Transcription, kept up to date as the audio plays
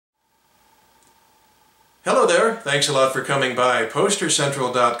there, thanks a lot for coming by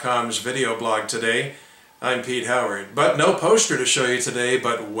PosterCentral.com's video blog today. I'm Pete Howard, but no poster to show you today,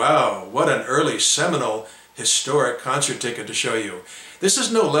 but wow, what an early seminal historic concert ticket to show you. This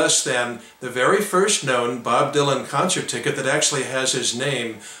is no less than the very first known Bob Dylan concert ticket that actually has his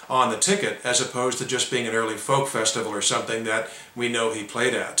name on the ticket, as opposed to just being an early folk festival or something that we know he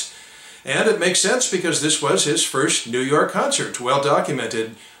played at. And it makes sense because this was his first New York concert, well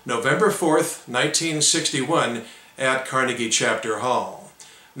documented, November 4th, 1961 at Carnegie Chapter Hall.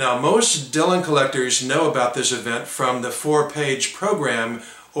 Now most Dylan collectors know about this event from the 4-page program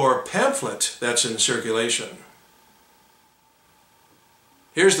or pamphlet that's in circulation.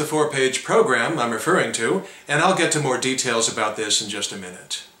 Here's the 4-page program I'm referring to, and I'll get to more details about this in just a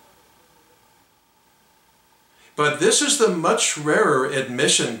minute. But this is the much rarer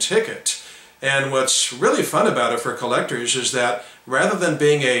admission ticket, and what's really fun about it for collectors is that rather than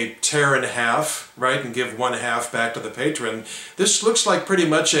being a tear in half, right, and give one half back to the patron, this looks like pretty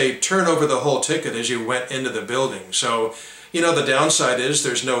much a turn over the whole ticket as you went into the building. So, you know, the downside is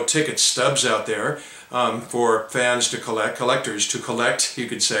there's no ticket stubs out there for fans to collect, collectors to collect, you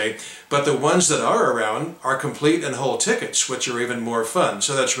could say, but the ones that are around are complete and whole tickets, which are even more fun,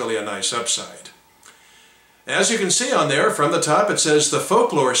 so that's really a nice upside. As you can see on there, from the top it says the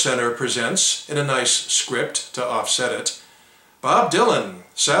Folklore Center presents, in a nice script to offset it, Bob Dylan,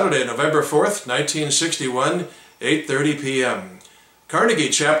 Saturday, November 4th, 1961, 8:30 p.m. Carnegie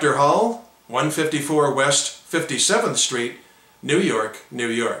Chapter Hall, 154 West 57th Street, New York, New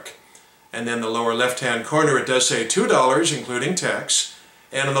York. And then the lower left-hand corner it does say $2, including tax,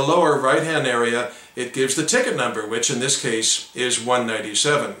 and in the lower right-hand area it gives the ticket number, which in this case is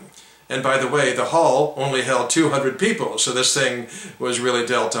 197. And by the way, the hall only held 200 people, so this thing was really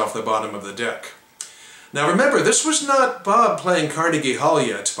dealt off the bottom of the deck. Now remember, this was not Bob playing Carnegie Hall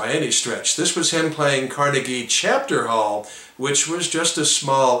yet, by any stretch. This was him playing Carnegie Chapter Hall, which was just a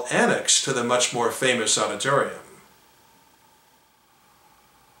small annex to the much more famous auditorium.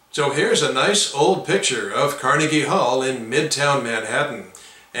 So here's a nice old picture of Carnegie Hall in Midtown Manhattan.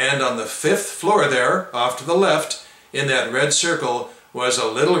 And on the 5th floor there, off to the left, in that red circle, was a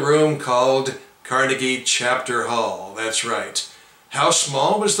little room called Carnegie Chapter Hall. That's right. How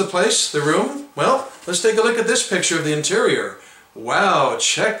small was the place, the room? Well, let's take a look at this picture of the interior. Wow,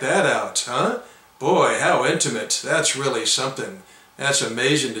 check that out, huh? Boy, how intimate. That's really something. That's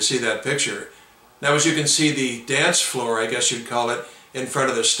amazing to see that picture. Now, as you can see, the dance floor, I guess you'd call it, in front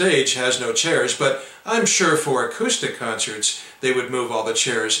of the stage has no chairs, but I'm sure for acoustic concerts they would move all the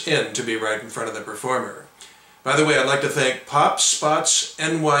chairs in to be right in front of the performer. By the way, I'd like to thank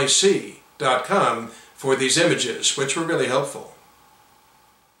PopSpotsNYC.com for these images, which were really helpful.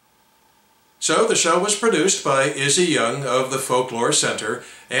 So the show was produced by Izzy Young of the Folklore Center,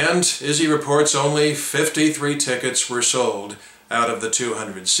 and Izzy reports only 53 tickets were sold out of the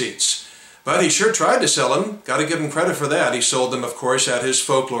 200 seats. But he sure tried to sell them. Got to give him credit for that. He sold them, of course, at his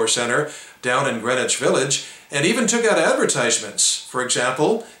Folklore Center down in Greenwich Village, and even took out advertisements, for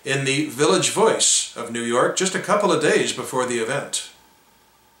example, in the Village Voice of New York just a couple of days before the event.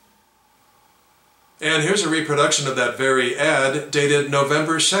 And here's a reproduction of that very ad dated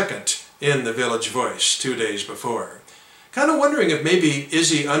November 2nd in the Village Voice, 2 days before. Kind of wondering if maybe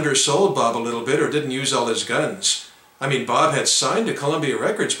Izzy undersold Bob a little bit or didn't use all his guns. I mean, Bob had signed to Columbia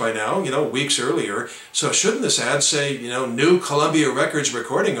Records by now, you know, weeks earlier, so shouldn't this ad say, you know, new Columbia Records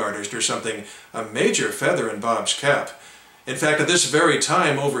recording artist or something, a major feather in Bob's cap? In fact, at this very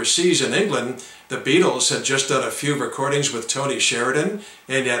time overseas in England, the Beatles had just done a few recordings with Tony Sheridan,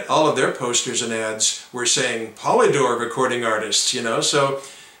 and yet all of their posters and ads were saying Polydor recording artists, you know, so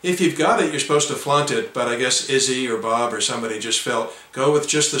if you've got it, you're supposed to flaunt it, but I guess Izzy or Bob or somebody just felt, go with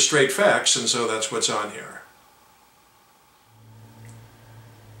just the straight facts, and so that's what's on here.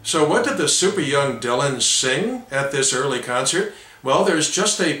 So what did the super young Dylan sing at this early concert? Well, there's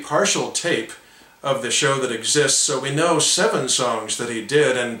just a partial tape of the show that exists, so we know 7 songs that he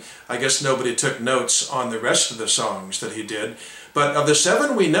did, and I guess nobody took notes on the rest of the songs that he did. But of the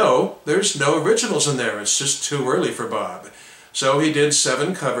 7 we know, there's no originals in there. It's just too early for Bob. So he did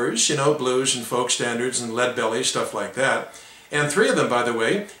 7 covers, you know, blues and folk standards and lead belly, stuff like that. And 3 of them, by the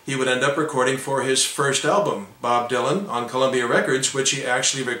way, he would end up recording for his first album, Bob Dylan, on Columbia Records, which he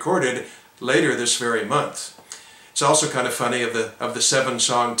actually recorded later this very month. It's also kind of funny, of the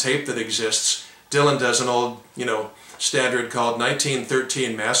 7-song tape that exists, Dylan does an old, you know, standard called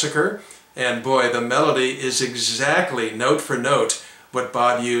 1913 Massacre, and boy, the melody is exactly, note for note, what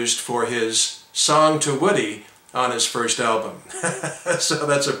Bob used for his Song to Woody on his first album. So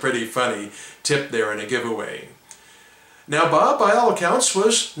that's a pretty funny tip there and a giveaway. Now Bob, by all accounts,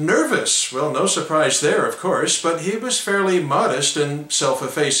 was nervous. Well, no surprise there, of course, but he was fairly modest and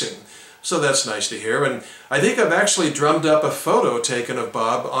self-effacing. So that's nice to hear, and I think I've actually drummed up a photo taken of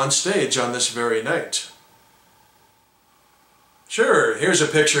Bob on stage on this very night. Sure, here's a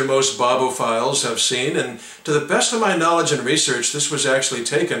picture most Bobophiles have seen, and to the best of my knowledge and research, this was actually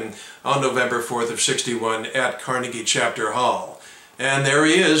taken on November 4th of '61 at Carnegie Chapter Hall. And there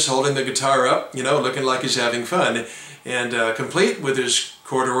he is, holding the guitar up, you know, looking like he's having fun, and complete with his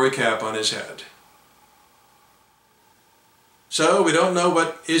corduroy cap on his head. So we don't know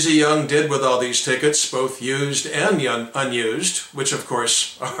what Izzy Young did with all these tickets, both used and unused, which of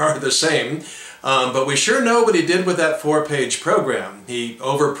course are the same. But we sure know what he did with that 4-page program. He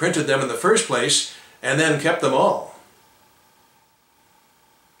overprinted them in the first place and then kept them all.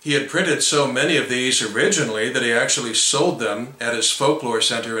 He had printed so many of these originally that he actually sold them at his Folklore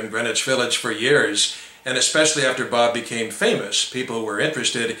Center in Greenwich Village for years. And especially after Bob became famous, people were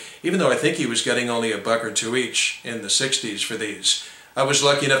interested, even though I think he was getting only $1 or $2 each in the 60s for these. I was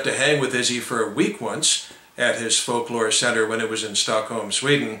lucky enough to hang with Izzy for a week once at his Folklore Center when it was in Stockholm,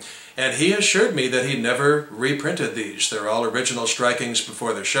 Sweden, and he assured me that he never reprinted these. They're all original strikings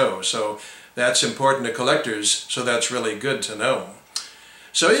before the show, so that's important to collectors, so that's really good to know.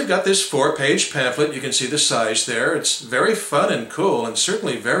 So you've got this 4-page pamphlet. You can see the size there. It's very fun and cool and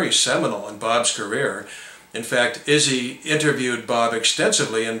certainly very seminal in Bob's career. In fact, Izzy interviewed Bob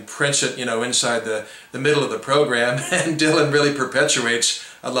extensively and prints it, you know, inside the middle of the program, and Dylan really perpetuates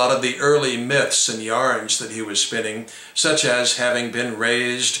a lot of the early myths and yarns that he was spinning, such as having been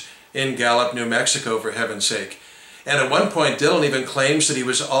raised in Gallup, New Mexico, for heaven's sake. And at one point, Dylan even claims that he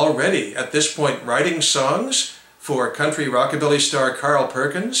was already, at this point, writing songs for country rockabilly star Carl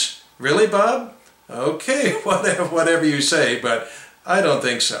Perkins. Really, Bob? Okay, whatever you say, but I don't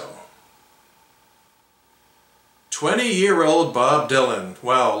think so. 20-year-old Bob Dylan.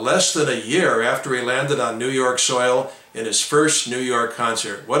 Wow, less than a year after he landed on New York soil in his first New York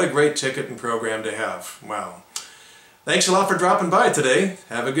concert. What a great ticket and program to have. Wow. Thanks a lot for dropping by today.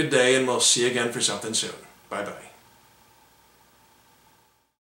 Have a good day, and we'll see you again for something soon. Bye-bye.